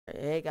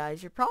Hey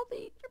guys, you're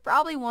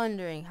probably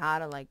wondering how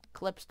to like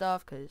clip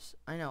stuff, cause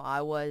I know I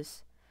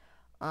was.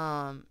 Today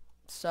I'm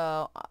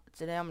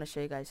gonna show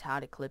you guys how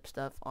to clip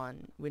stuff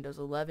on Windows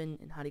 11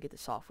 and how to get the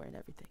software and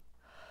everything.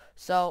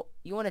 So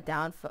you want to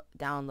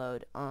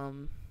download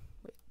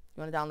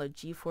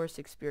GeForce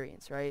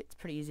Experience, right? It's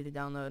pretty easy to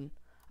download.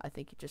 I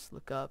think you just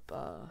look up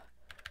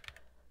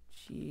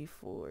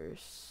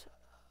GeForce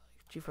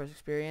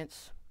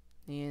Experience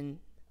in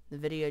the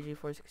video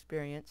GeForce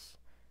Experience.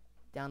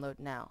 Download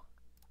now.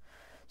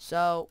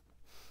 So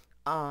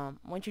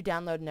once you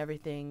download and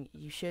everything,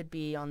 you should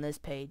be on this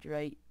page,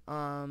 right?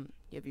 You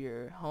have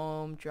your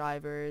home,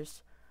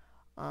 drivers.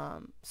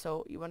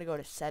 So you want to go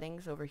to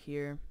settings over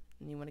here,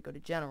 and you want to go to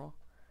general,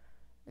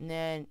 and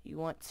then you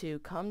want to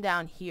come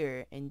down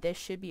here, and this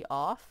should be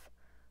off,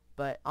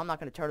 but I'm not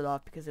going to turn it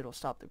off because it'll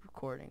stop the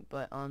recording.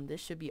 But this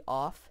should be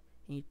off,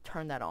 and you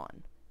turn that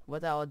on.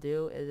 What that will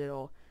do is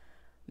it'll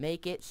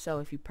make it so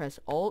if you press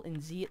Alt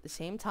and Z at the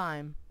same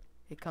time,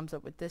 it comes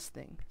up with this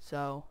thing.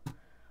 So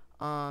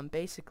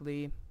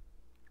basically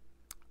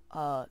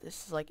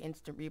this is like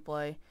instant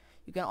replay.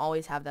 You can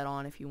always have that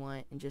on if you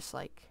want, and just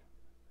like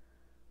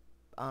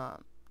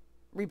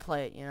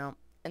replay it, you know.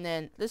 And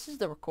then this is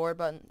the record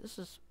button. This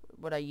is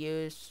what I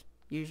use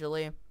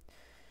usually.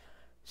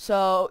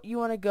 So you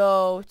want to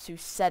go to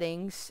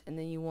settings, and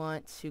then you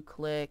want to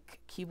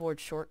click keyboard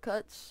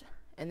shortcuts,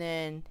 and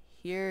then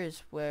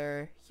here's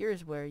where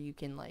you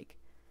can like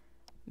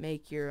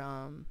make your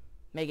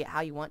make it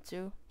how you want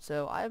to.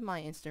 So I have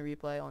my instant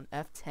replay on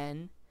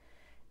F10,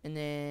 and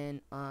then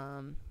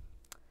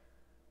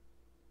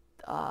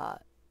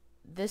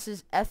this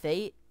is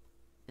F8.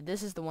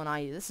 This is the one I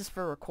use. This is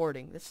for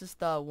recording. This is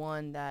the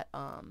one that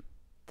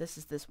this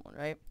is this one,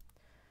 right?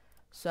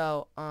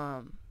 So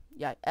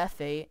yeah,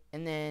 F8,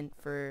 and then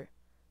to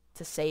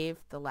save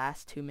the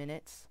last 2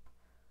 minutes,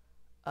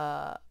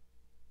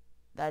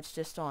 that's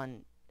just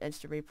on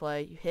instant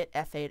replay. You hit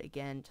F8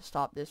 again to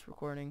stop this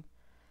recording.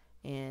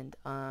 And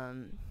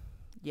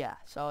yeah,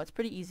 so it's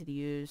pretty easy to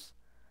use.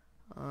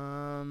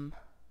 Trying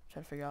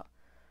to figure out.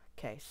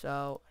 Okay,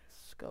 so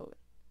let's go.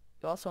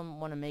 You also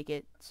want to make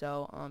it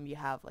so you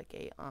have like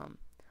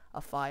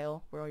a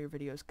file where all your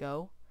videos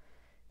go.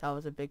 That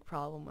was a big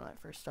problem when I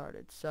first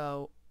started.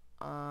 So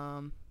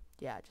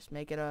yeah, just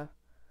make it a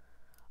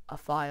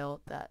file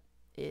that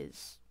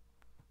is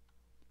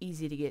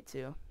easy to get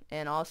to.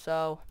 And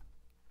also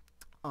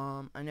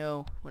I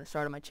know when I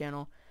started my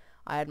channel,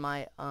 I had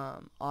my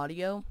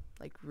audio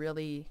like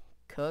really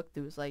cooked.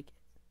 It was like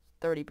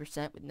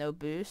 30% with no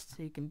boost,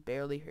 so you can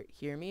barely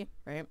hear me,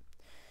 right?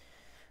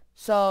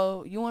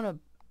 So you want to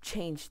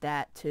change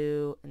that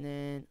too. And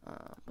then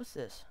what's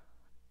this?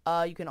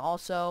 You can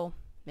also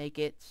make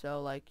it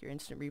so like your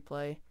instant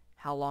replay,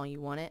 how long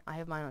you want it. I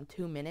have mine on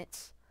 2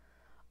 minutes.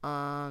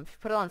 If you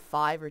put it on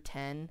 5 or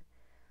 10,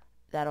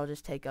 that'll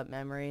just take up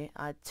memory.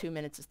 2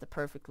 minutes is the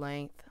perfect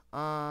length.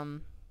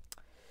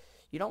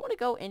 You don't want to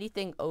go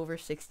anything over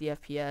 60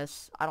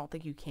 FPS. I don't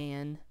think you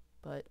can,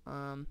 but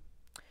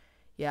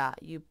yeah,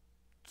 you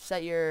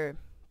set your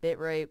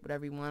bitrate,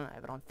 whatever you want. I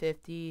have it on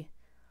 50.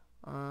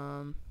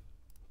 But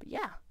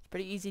yeah, it's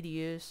pretty easy to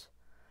use.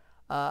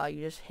 You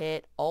just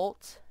hit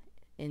Alt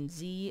and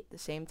Z at the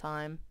same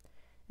time,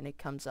 and it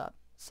comes up.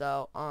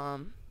 So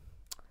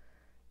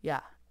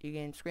yeah, you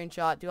can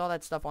screenshot, do all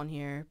that stuff on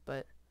here.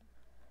 But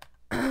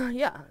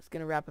yeah, it's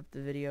gonna wrap up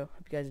the video.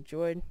 Hope you guys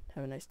enjoyed.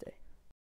 Have a nice day.